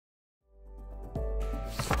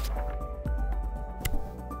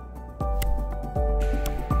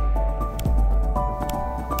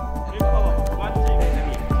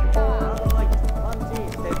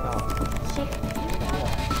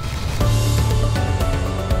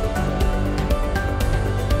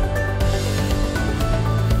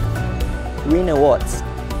awards.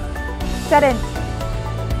 Challenge.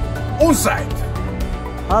 Onside.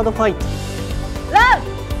 Hard fight. Love.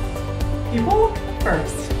 People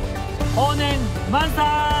first. RNN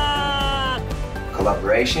만사.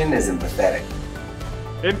 Collaboration is empathetic.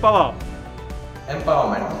 Empower.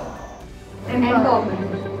 Empowerment.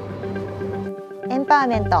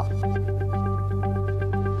 Empowerment.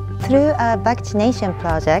 Through a vaccination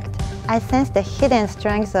project, I sensed the hidden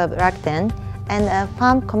strengths of Rakuten and a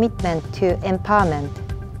firm commitment to empowerment.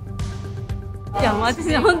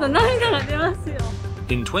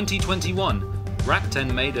 In 2021,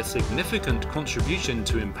 Rakuten made a significant contribution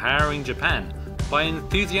to empowering Japan by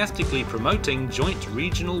enthusiastically promoting joint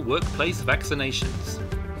regional workplace vaccinations.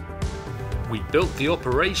 We built the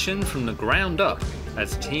operation from the ground up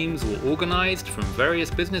as teams were organized from various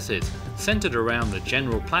businesses centered around the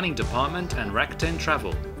General Planning Department and Rakuten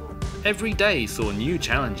Travel. Every day saw new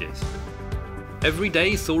challenges. Every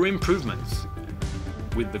day saw improvements.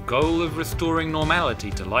 With the goal of restoring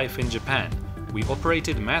normality to life in Japan, we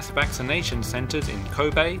operated mass vaccination centers in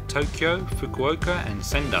Kobe, Tokyo, Fukuoka and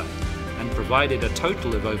Sendai, and provided a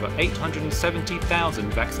total of over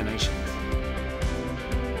 870,000 vaccinations.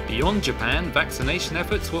 Beyond Japan, vaccination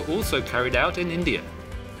efforts were also carried out in India.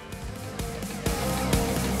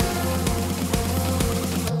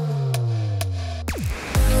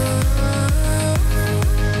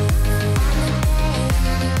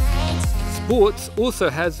 Sports also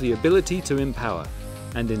has the ability to empower,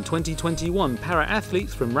 and in 2021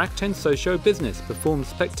 para-athletes from Rakuten Socio Business performed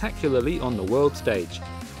spectacularly on the world stage,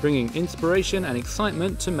 bringing inspiration and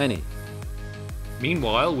excitement to many.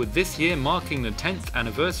 Meanwhile, with this year marking the 10th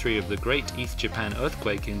anniversary of the Great East Japan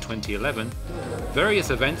earthquake in 2011, various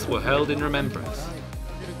events were held in remembrance.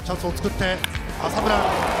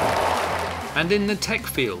 And in the tech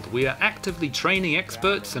field, we are actively training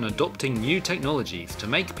experts and adopting new technologies to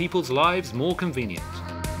make people's lives more convenient.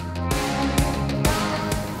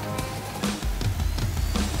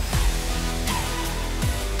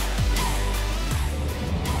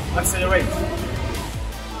 Accelerate.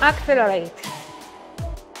 Accelerate.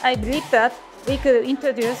 I believe that we could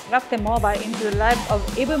introduce Rakuten Mobile into the lives of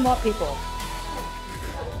even more people.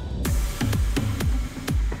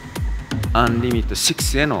 Unlimited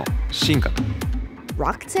 6への進化と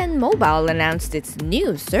Rakuten Mobile announced its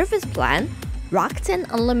new service plan, Rakuten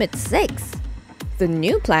Unlimited 6. The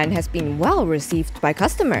new plan has been well received by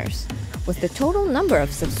customers, with the total number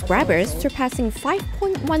of subscribers surpassing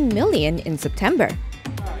 5.1 million in September.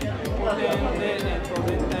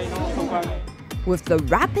 With the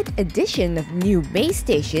rapid addition of new base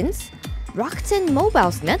stations, Rakuten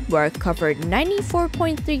Mobile's network covered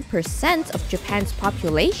 94.3% of Japan's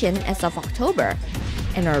population as of October,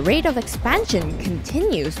 and our rate of expansion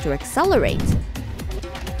continues to accelerate.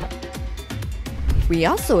 We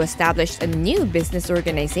also established a new business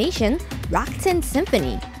organization, Rakuten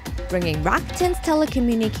Symphony, bringing Rakuten's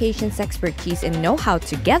telecommunications expertise and know-how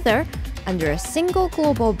together under a single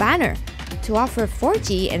global banner to offer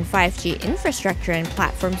 4G and 5G infrastructure and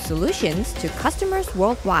platform solutions to customers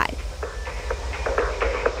worldwide.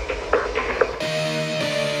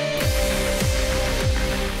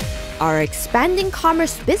 Our expanding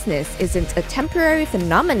commerce business isn't a temporary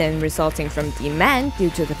phenomenon resulting from demand due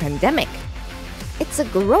to the pandemic. It's a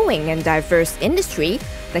growing and diverse industry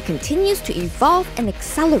that continues to evolve and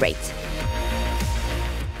accelerate.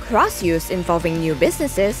 Cross-use involving new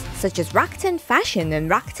businesses such as Rakuten Fashion and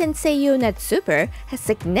Rakuten Seiyu Net Super has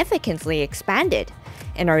significantly expanded,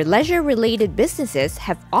 and our leisure-related businesses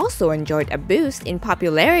have also enjoyed a boost in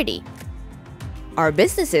popularity. Our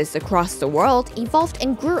businesses across the world evolved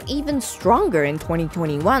and grew even stronger in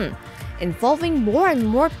 2021, involving more and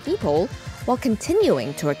more people while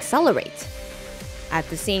continuing to accelerate. At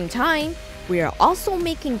the same time, we are also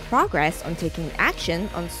making progress on taking action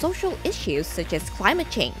on social issues such as climate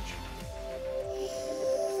change.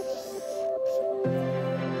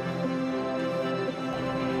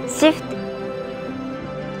 Shift.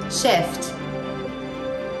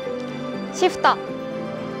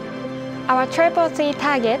 Our 333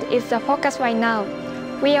 target is the focus right now.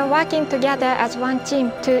 We are working together as one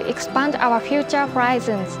team to expand our future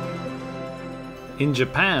horizons. In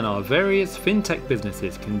Japan, our various fintech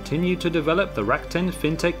businesses continue to develop the Rakuten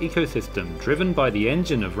fintech ecosystem driven by the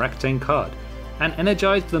engine of Rakuten Card and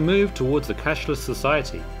energize the move towards a cashless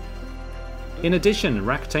society. In addition,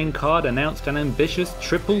 Rakuten Card announced an ambitious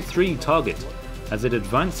 333 target as it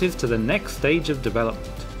advances to the next stage of development.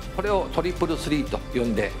 これをトリプル3と呼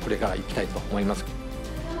んでこれから行きたいと思います。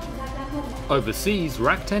 Overseas,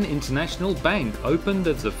 Rakuten International Bank opened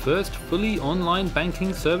as the first fully online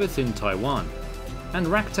banking service in Taiwan, and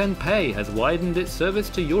Rakuten Pay has widened its service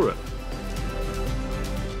to Europe.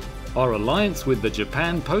 Our alliance with the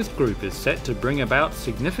Japan Post Group is set to bring about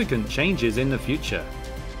significant changes in the future.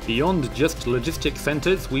 Beyond just logistics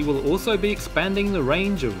centers, we will also be expanding the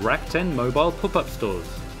range of Rakuten mobile pop-up stores.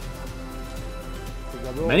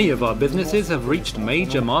 Many of our businesses have reached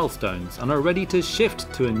major milestones and are ready to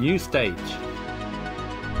shift to a new stage.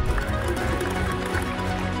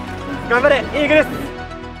 頑張れイーグルス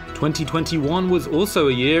 2021 was also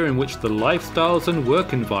a year in which the lifestyles and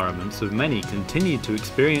work environments of many continued to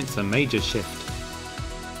experience a major shift.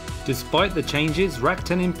 Despite the changes,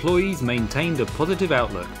 Rakuten employees maintained a positive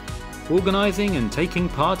outlook, organizing and taking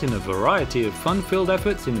part in a variety of fun-filled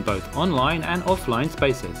efforts in both online and offline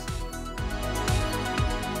spaces.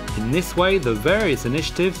 In this way, the various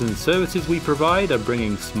initiatives and services we provide are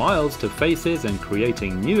bringing smiles to faces and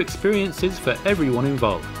creating new experiences for everyone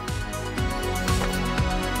involved.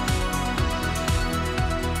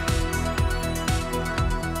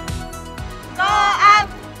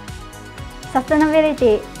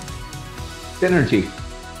 Sustainability, Synergy.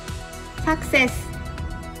 Success.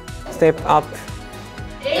 Step up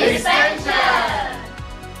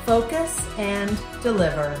Focus and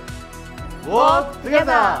deliver. Work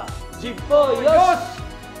together 実行よ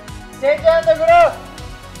しチェンジ&グルー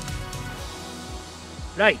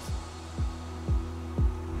プライ